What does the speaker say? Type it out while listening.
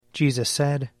Jesus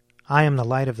said, "I am the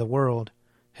light of the world.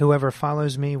 Whoever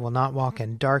follows me will not walk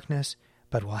in darkness,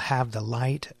 but will have the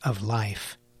light of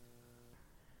life."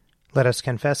 Let us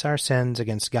confess our sins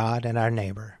against God and our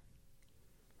neighbor.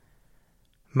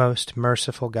 Most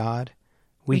merciful God,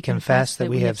 we confess that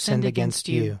we have sinned against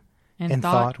you in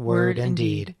thought, word, and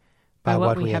deed, by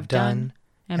what we have done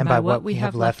and by what we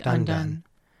have left undone.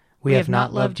 We have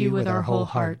not loved you with our whole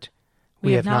heart.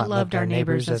 We have not loved our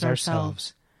neighbors as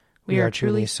ourselves. We are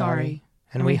truly sorry,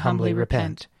 and we humbly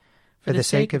repent. For the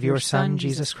sake of your Son,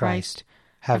 Jesus Christ,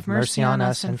 have mercy on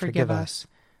us and forgive us,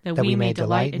 that we may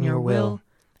delight in your will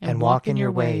and walk in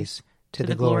your ways, to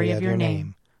the glory of your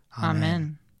name.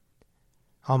 Amen.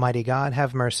 Almighty God,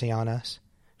 have mercy on us.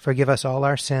 Forgive us all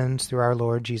our sins through our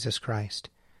Lord Jesus Christ.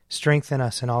 Strengthen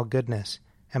us in all goodness,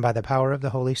 and by the power of the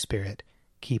Holy Spirit,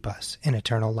 keep us in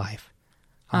eternal life.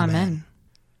 Amen.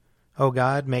 O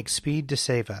God, make speed to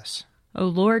save us. O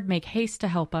Lord, make haste to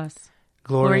help us.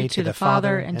 Glory to the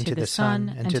Father, and to the Son,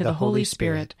 and to the Holy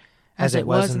Spirit, as it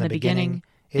was in the beginning,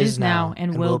 is now,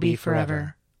 and will be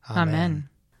forever. Amen.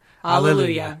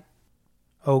 Alleluia.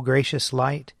 O gracious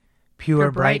light,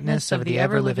 pure brightness of the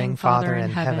ever-living Father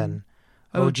in heaven,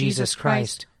 O Jesus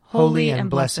Christ, holy and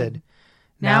blessed,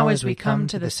 now as we come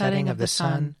to the setting of the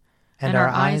sun, and our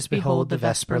eyes behold the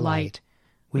vesper light,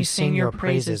 we sing your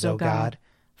praises, O God,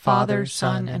 Father,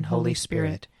 Son, and Holy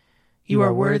Spirit. You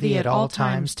are worthy at all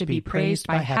times to be praised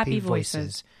by happy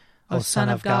voices, O Son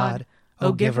of God,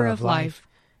 O Giver of life,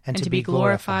 and to be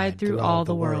glorified through all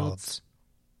the worlds.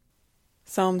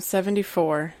 Psalm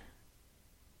 74.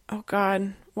 O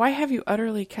God, why have you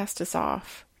utterly cast us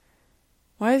off?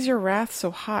 Why is your wrath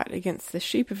so hot against the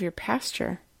sheep of your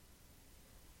pasture?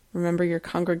 Remember your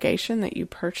congregation that you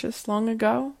purchased long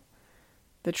ago,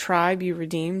 the tribe you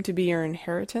redeemed to be your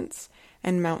inheritance,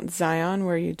 and Mount Zion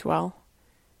where you dwell.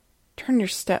 Turn your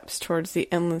steps towards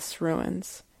the endless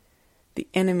ruins. The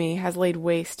enemy has laid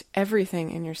waste everything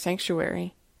in your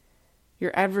sanctuary.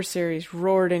 Your adversaries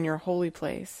roared in your holy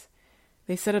place.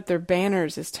 They set up their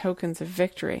banners as tokens of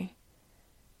victory.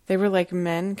 They were like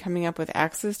men coming up with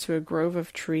axes to a grove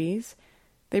of trees.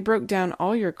 They broke down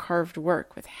all your carved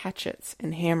work with hatchets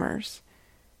and hammers.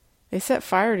 They set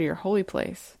fire to your holy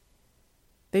place.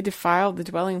 They defiled the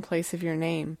dwelling place of your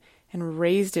name and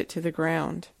razed it to the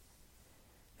ground.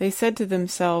 They said to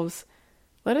themselves,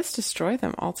 "Let us destroy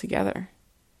them altogether."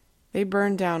 They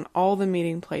burned down all the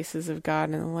meeting places of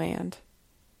God in the land.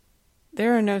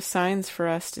 There are no signs for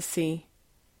us to see.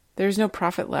 There is no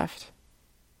prophet left.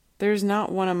 There is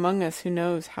not one among us who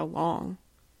knows how long.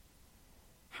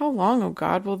 How long, O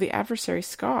God, will the adversary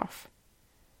scoff?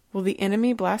 Will the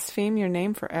enemy blaspheme your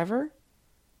name forever?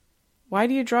 Why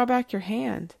do you draw back your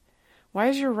hand? Why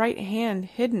is your right hand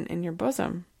hidden in your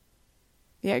bosom?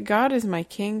 Yet God is my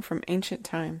King from ancient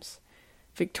times,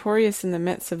 victorious in the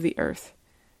midst of the earth.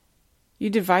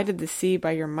 You divided the sea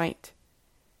by your might,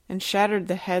 and shattered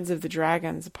the heads of the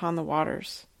dragons upon the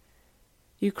waters.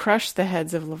 You crushed the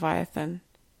heads of Leviathan,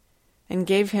 and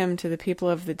gave him to the people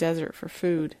of the desert for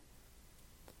food.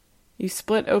 You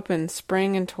split open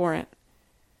spring and torrent.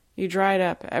 You dried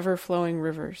up ever-flowing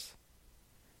rivers.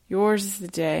 Yours is the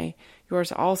day,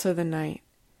 yours also the night.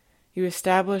 You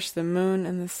established the moon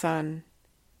and the sun.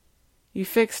 You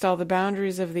fixed all the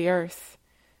boundaries of the earth.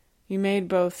 You made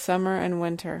both summer and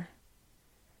winter.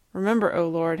 Remember, O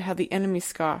Lord, how the enemy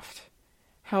scoffed,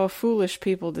 how a foolish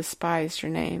people despised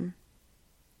your name.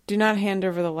 Do not hand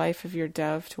over the life of your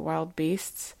dove to wild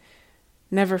beasts.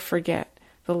 Never forget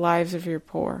the lives of your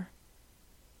poor.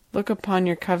 Look upon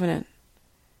your covenant.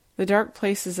 The dark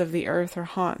places of the earth are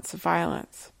haunts of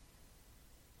violence.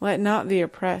 Let not the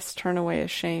oppressed turn away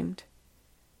ashamed.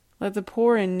 Let the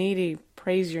poor and needy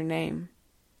praise your name.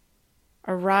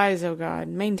 Arise, O God,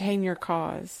 maintain your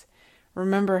cause.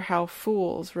 Remember how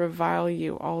fools revile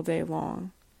you all day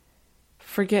long.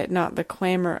 Forget not the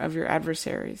clamor of your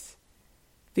adversaries,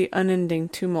 the unending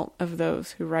tumult of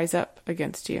those who rise up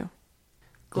against you.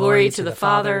 Glory to the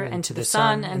Father, and to the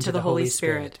Son, and to the Holy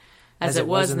Spirit, as it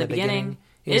was in the beginning,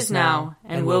 is now,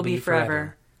 and will be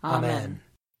forever. Amen.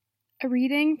 A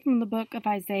reading from the book of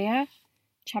Isaiah,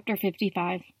 chapter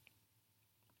 55.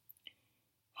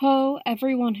 Ho,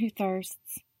 everyone who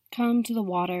thirsts, come to the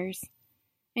waters.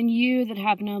 And you that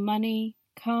have no money,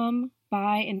 come,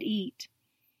 buy and eat.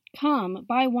 Come,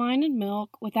 buy wine and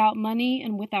milk without money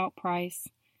and without price.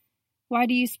 Why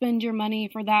do you spend your money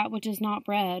for that which is not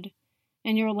bread,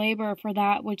 and your labor for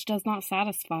that which does not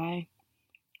satisfy?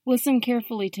 Listen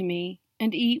carefully to me,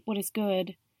 and eat what is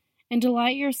good, and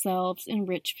delight yourselves in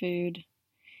rich food.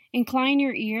 Incline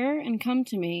your ear and come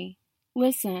to me.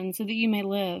 Listen so that you may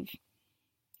live.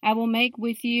 I will make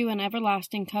with you an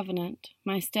everlasting covenant,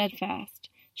 my steadfast,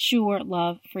 sure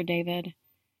love for David.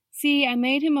 See, I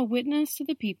made him a witness to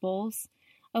the peoples,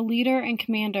 a leader and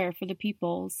commander for the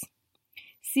peoples.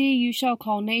 See, you shall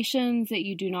call nations that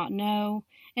you do not know,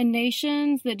 and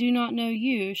nations that do not know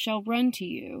you shall run to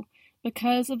you,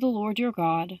 because of the Lord your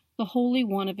God, the Holy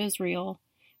One of Israel,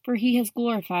 for he has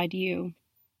glorified you.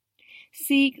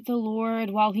 Seek the Lord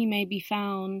while he may be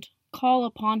found. Call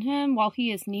upon him while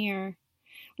he is near.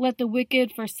 Let the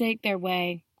wicked forsake their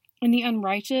way, and the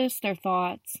unrighteous their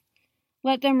thoughts.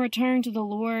 Let them return to the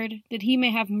Lord, that he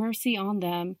may have mercy on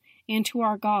them, and to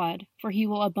our God, for he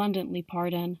will abundantly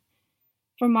pardon.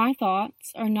 For my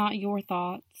thoughts are not your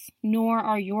thoughts, nor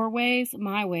are your ways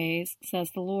my ways,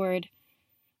 says the Lord.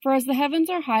 For as the heavens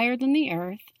are higher than the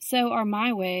earth, so are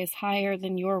my ways higher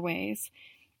than your ways,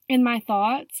 and my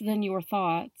thoughts than your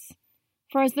thoughts.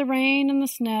 For as the rain and the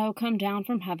snow come down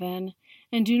from heaven,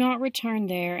 and do not return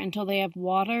there until they have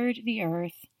watered the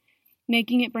earth,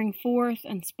 making it bring forth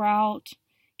and sprout,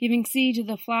 giving seed to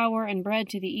the flower and bread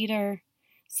to the eater,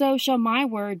 so shall my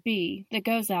word be that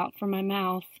goes out from my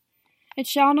mouth. It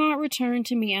shall not return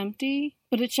to me empty,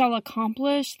 but it shall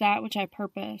accomplish that which I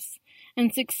purpose,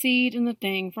 and succeed in the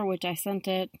thing for which I sent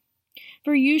it.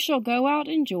 For you shall go out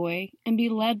in joy, and be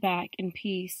led back in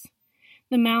peace.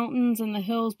 The mountains and the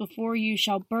hills before you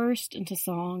shall burst into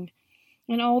song,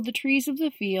 and all the trees of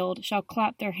the field shall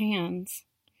clap their hands.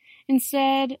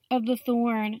 Instead of the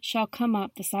thorn shall come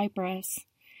up the cypress,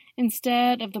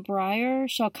 instead of the brier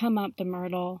shall come up the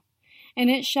myrtle, and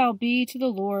it shall be to the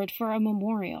Lord for a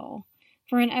memorial,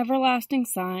 for an everlasting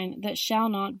sign that shall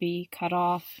not be cut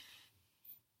off.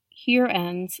 Here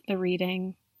ends the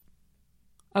reading.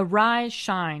 Arise,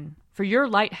 shine, for your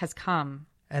light has come,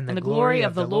 and the glory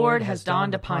of the Lord has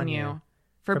dawned upon you.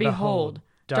 For behold,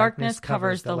 darkness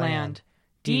covers the land,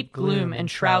 deep gloom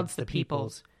enshrouds the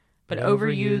peoples. But over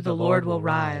you the Lord will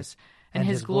rise, and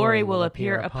his glory will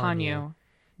appear upon you.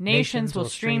 Nations will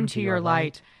stream to your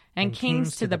light, and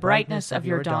kings to the brightness of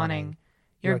your dawning.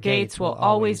 Your gates will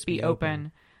always be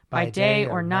open. By day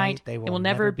or night they will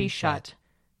never be shut.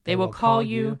 They will call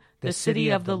you the city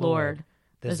of the Lord,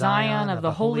 the Zion of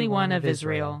the Holy One of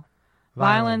Israel.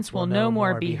 Violence will no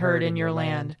more be heard in your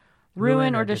land,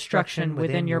 ruin or destruction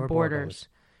within your borders.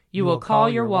 You will call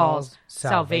your walls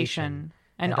salvation,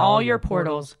 and all your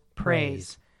portals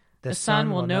praise. The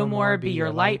sun will no more be your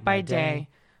light by day.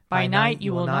 By night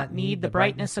you will not need the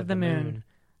brightness of the moon.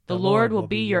 The Lord will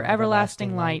be your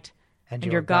everlasting light, and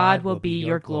your God will be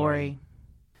your glory.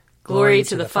 Glory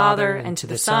to the Father, and to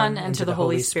the Son, and to the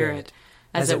Holy Spirit,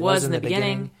 as it was in the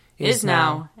beginning, is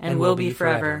now, and will be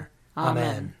forever.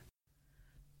 Amen.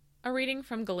 A reading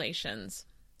from Galatians.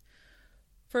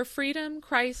 For freedom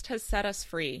Christ has set us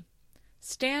free.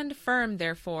 Stand firm,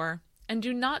 therefore, and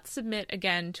do not submit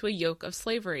again to a yoke of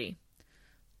slavery.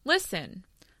 Listen,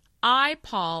 I,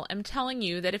 Paul, am telling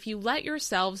you that if you let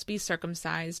yourselves be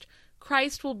circumcised,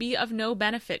 Christ will be of no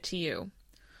benefit to you.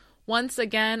 Once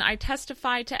again, I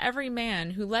testify to every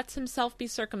man who lets himself be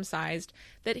circumcised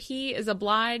that he is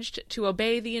obliged to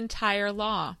obey the entire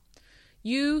law.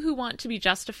 You who want to be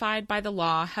justified by the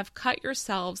law have cut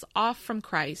yourselves off from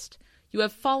Christ. You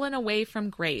have fallen away from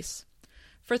grace.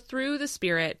 For through the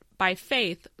Spirit, by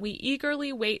faith, we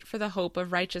eagerly wait for the hope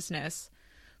of righteousness.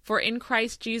 For in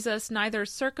Christ Jesus neither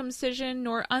circumcision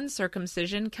nor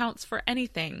uncircumcision counts for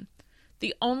anything.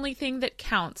 The only thing that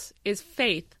counts is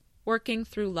faith working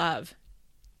through love.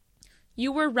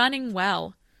 You were running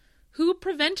well. Who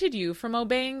prevented you from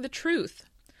obeying the truth?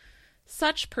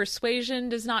 Such persuasion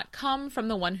does not come from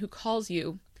the one who calls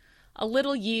you. A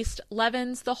little yeast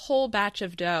leavens the whole batch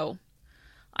of dough.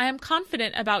 I am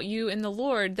confident about you in the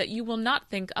Lord that you will not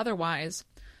think otherwise,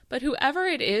 but whoever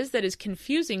it is that is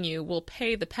confusing you will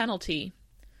pay the penalty.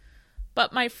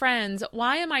 But my friends,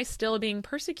 why am I still being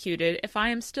persecuted if I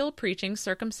am still preaching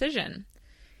circumcision?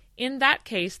 In that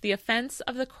case, the offense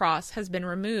of the cross has been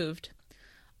removed.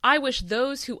 I wish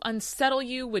those who unsettle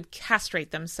you would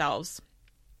castrate themselves.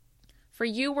 For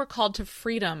you were called to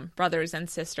freedom, brothers and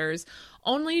sisters.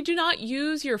 Only do not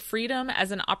use your freedom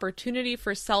as an opportunity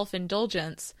for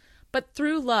self-indulgence, but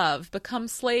through love become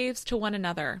slaves to one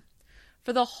another.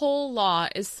 For the whole law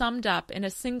is summed up in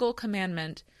a single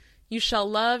commandment: you shall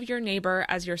love your neighbor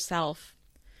as yourself.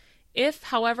 If,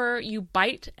 however, you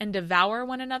bite and devour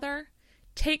one another,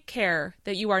 take care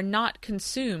that you are not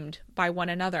consumed by one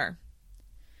another.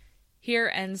 Here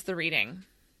ends the reading.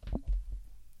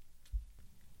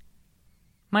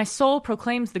 My soul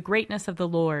proclaims the greatness of the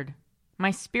Lord.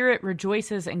 My spirit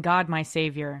rejoices in God my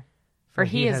Savior. For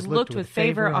he has looked with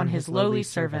favor on his lowly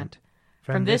servant.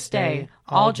 From this day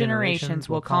all generations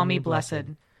will call me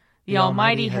blessed. The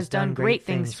Almighty has done great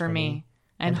things for me,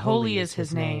 and holy is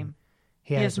his name.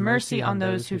 He has mercy on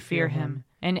those who fear him,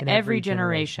 in every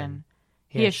generation.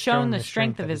 He has shown the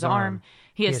strength of his arm.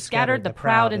 He has scattered the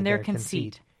proud in their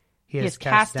conceit. He has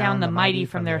cast down the mighty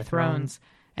from their thrones,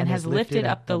 and has lifted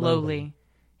up the lowly.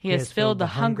 He has filled the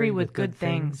hungry with good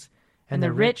things, and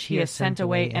the rich he has sent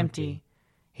away empty.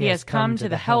 He has come to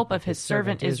the help of his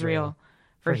servant Israel,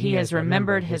 for he has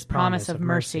remembered his promise of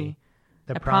mercy,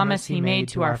 the promise he made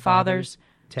to our fathers,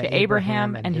 to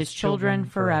Abraham and his children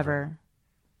forever.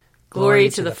 Glory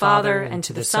to the Father, and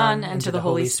to the Son, and to the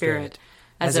Holy Spirit,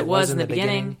 as it was in the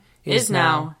beginning, is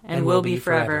now, and will be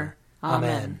forever.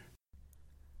 Amen.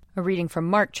 A reading from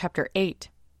Mark chapter 8.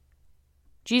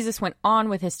 Jesus went on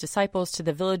with his disciples to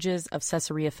the villages of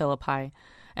Caesarea Philippi,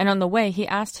 and on the way he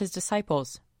asked his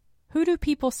disciples, "Who do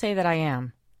people say that I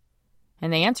am?"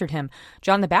 And they answered him,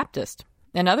 "John the Baptist,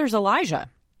 and others Elijah,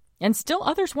 and still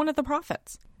others one of the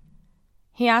prophets."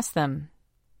 He asked them,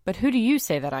 "But who do you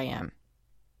say that I am?"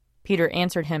 Peter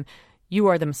answered him, "You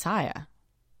are the Messiah."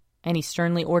 And he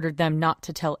sternly ordered them not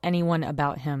to tell anyone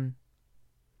about him.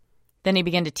 Then he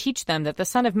began to teach them that the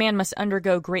Son of Man must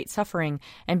undergo great suffering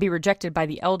and be rejected by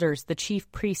the elders, the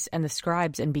chief priests, and the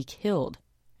scribes, and be killed,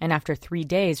 and after 3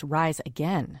 days rise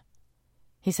again.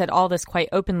 He said all this quite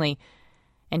openly,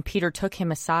 and Peter took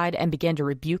him aside and began to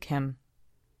rebuke him.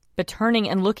 But turning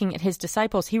and looking at his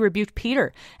disciples, he rebuked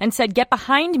Peter and said, "Get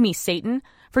behind me, Satan,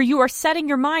 for you are setting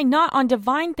your mind not on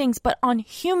divine things, but on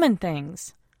human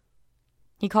things."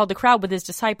 He called the crowd with his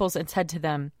disciples and said to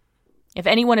them, "If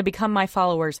anyone would become my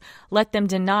followers, let them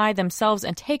deny themselves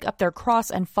and take up their cross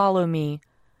and follow me.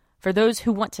 For those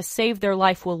who want to save their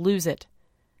life will lose it,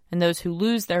 and those who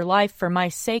lose their life for my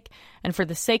sake and for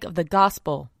the sake of the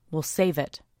gospel will save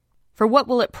it. For what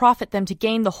will it profit them to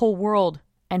gain the whole world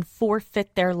and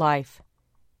forfeit their life?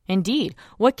 Indeed,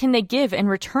 what can they give in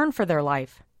return for their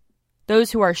life?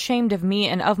 Those who are ashamed of me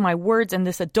and of my words in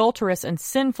this adulterous and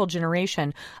sinful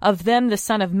generation, of them the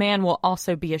Son of Man will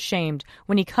also be ashamed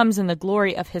when he comes in the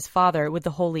glory of his Father with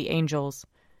the holy angels."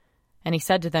 And he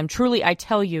said to them, "Truly I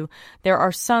tell you, there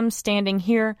are some standing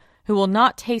here who will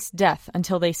not taste death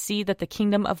until they see that the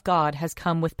kingdom of God has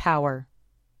come with power."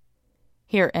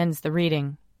 Here ends the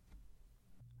reading.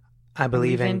 I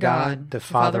believe in God, the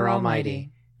Father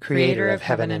Almighty, creator of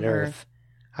heaven and earth.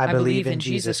 I believe in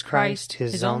Jesus Christ,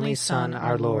 his only Son,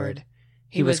 our Lord.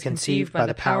 He was conceived by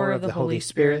the power of the Holy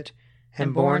Spirit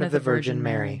and born of the Virgin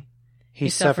Mary. He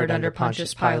suffered under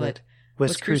Pontius Pilate,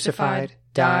 was crucified,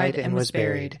 died, and was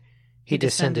buried. He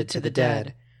descended to the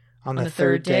dead. On the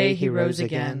 3rd day he rose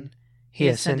again. He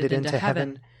ascended into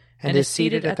heaven and is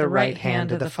seated at the right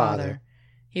hand of the Father.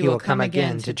 He will come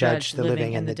again to judge the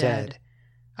living and the dead.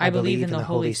 I believe in the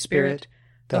Holy Spirit,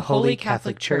 the Holy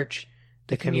Catholic Church,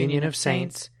 the communion of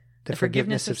saints, the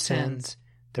forgiveness of sins,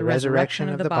 the resurrection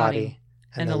of the body,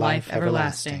 and the life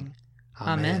everlasting.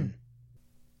 Amen.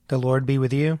 The Lord be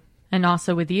with you. And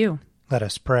also with you. Let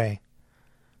us pray.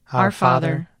 Our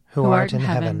Father, who art in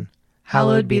heaven,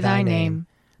 hallowed be thy name.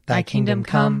 Thy kingdom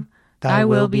come, thy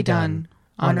will be done,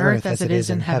 on earth as it is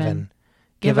in heaven.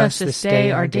 Give us this day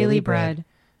our daily bread,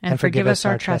 and forgive us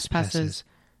our trespasses,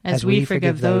 as we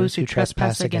forgive those who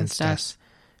trespass against us.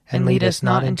 And lead us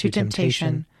not into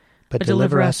temptation, but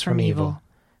deliver us from evil.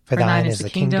 For thine is the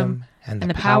kingdom, and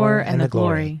the power, and the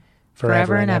glory,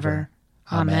 forever and ever.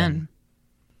 Amen.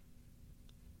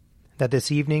 That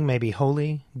this evening may be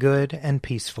holy, good, and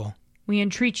peaceful. We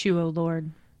entreat you, O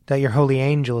Lord. That your holy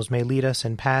angels may lead us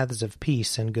in paths of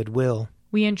peace and goodwill.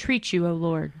 We entreat you, O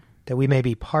Lord. That we may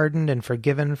be pardoned and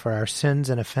forgiven for our sins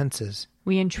and offenses.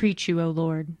 We entreat you, O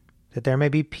Lord. That there may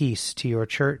be peace to your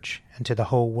church and to the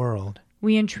whole world.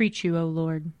 We entreat you, O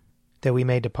Lord. That we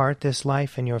may depart this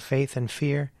life in your faith and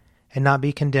fear, and not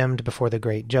be condemned before the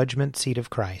great judgment seat of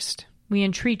Christ. We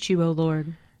entreat you, O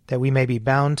Lord. That we may be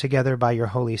bound together by your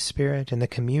Holy Spirit in the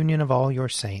communion of all your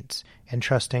saints,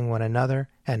 entrusting one another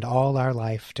and all our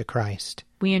life to Christ.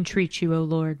 We entreat you, O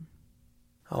Lord.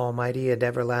 Almighty and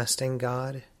everlasting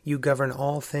God, you govern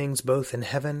all things both in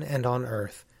heaven and on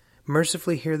earth.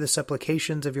 Mercifully hear the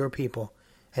supplications of your people,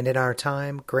 and in our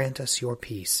time grant us your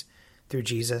peace. Through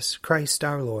Jesus Christ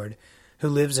our Lord, who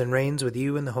lives and reigns with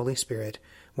you in the Holy Spirit,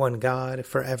 one God,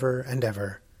 forever and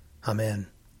ever. Amen.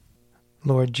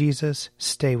 Lord Jesus,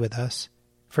 stay with us,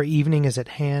 for evening is at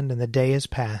hand and the day is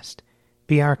past.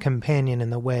 Be our companion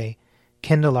in the way,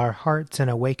 kindle our hearts and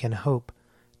awaken hope,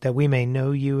 that we may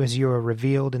know you as you are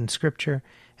revealed in Scripture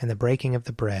and the breaking of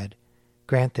the bread.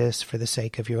 Grant this for the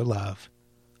sake of your love.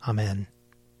 Amen.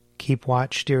 Keep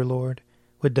watch, dear Lord,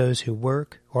 with those who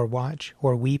work or watch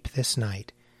or weep this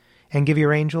night, and give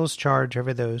your angels charge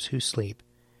over those who sleep.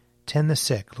 Tend the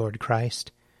sick, Lord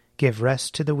Christ. Give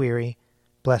rest to the weary.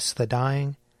 Bless the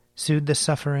dying. Soothe the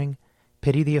suffering.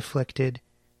 Pity the afflicted.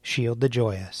 Shield the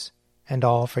joyous. And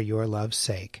all for your love's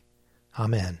sake.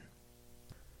 Amen.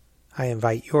 I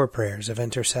invite your prayers of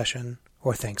intercession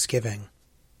or thanksgiving.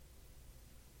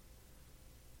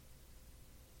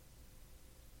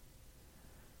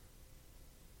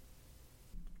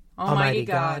 Almighty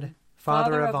God,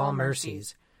 Father of all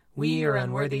mercies, we, your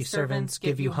unworthy servants,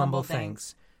 give you humble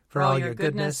thanks for all your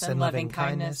goodness and loving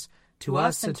kindness to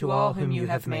us and to all whom you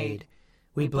have made.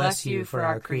 We bless you for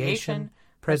our creation,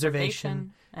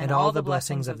 preservation, and all the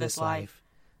blessings of this life,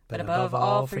 but above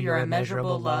all for your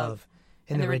immeasurable love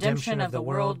in the redemption of the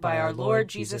world by our Lord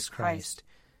Jesus Christ,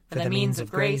 for the means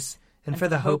of grace and for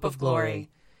the hope of glory.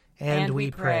 And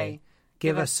we pray,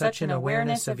 give us such an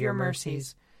awareness of your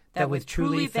mercies that with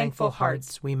truly thankful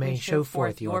hearts we may show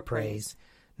forth your praise,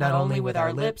 not only with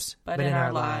our lips, but in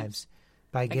our lives,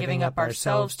 by giving up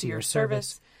ourselves to your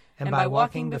service, and by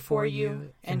walking before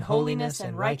you in holiness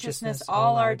and righteousness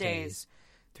all our days,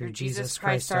 through Jesus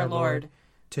Christ our Lord,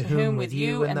 to whom with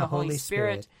you and the Holy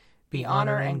Spirit be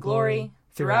honor and glory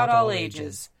throughout all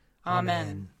ages.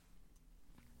 Amen.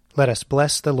 Let us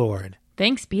bless the Lord.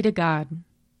 Thanks be to God.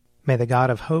 May the God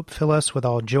of hope fill us with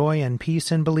all joy and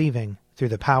peace in believing, through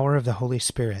the power of the Holy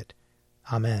Spirit.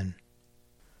 Amen.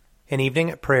 An Evening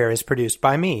at Prayer is produced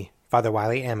by me, Father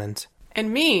Wiley Ammons.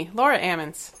 And me, Laura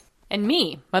Ammons. And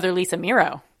me, Mother Lisa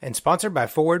Miro. And sponsored by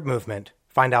Forward Movement.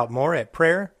 Find out more at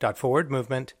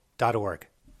prayer.forwardmovement.org.